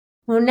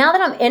Well, now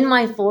that I'm in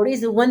my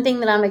 40s, the one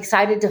thing that I'm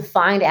excited to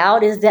find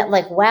out is that,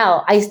 like,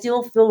 wow, I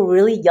still feel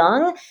really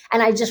young.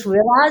 And I just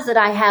realized that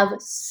I have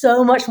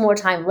so much more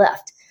time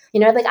left.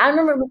 Like I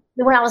remember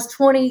when I was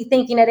 20,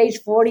 thinking at age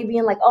 40,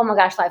 being like, oh my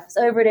gosh, life is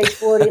over at age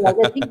 40. Like,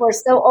 those people are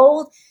so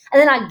old. And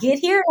then I get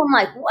here and I'm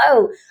like,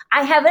 whoa,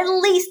 I have at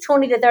least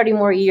 20 to 30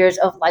 more years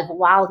of like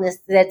wildness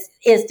that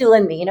is still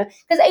in me,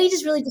 because age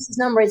is really just this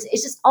number.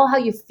 It's just all how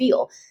you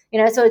feel,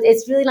 so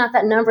it's really not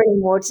that number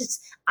anymore. It's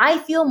just, I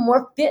feel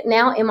more fit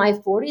now in my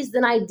 40s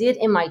than I did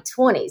in my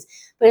 20s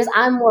because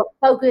I'm more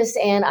focused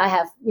and I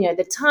have,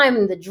 the time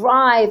and the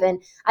drive,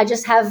 and I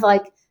just have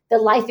like the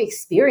life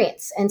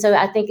experience. And so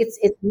I think it's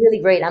really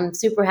great. I'm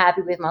super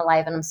happy with my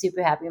life and I'm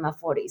super happy in my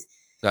 40s.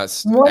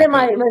 That's One epic. of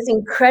my most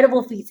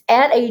incredible feats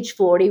at age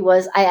 40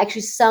 was I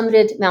actually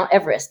summited Mount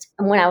Everest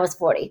when I was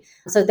 40.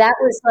 So that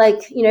was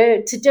like,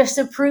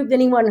 to prove to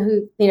anyone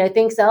who,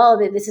 thinks, oh,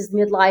 that this is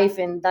midlife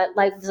and that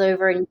life is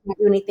over and you can't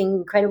do anything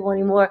incredible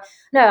anymore.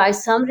 No, I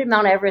summited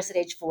Mount Everest at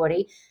age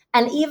 40.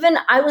 And even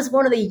I was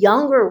one of the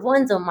younger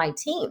ones on my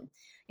team.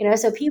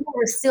 So people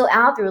were still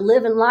out there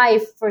living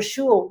life for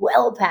sure,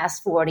 well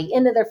past 40,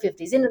 into their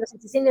 50s, into their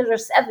 60s, into their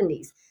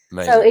 70s.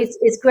 Amazing. So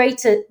it's great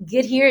to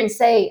get here and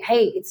say,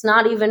 hey, it's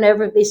not even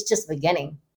over. It's just beginning.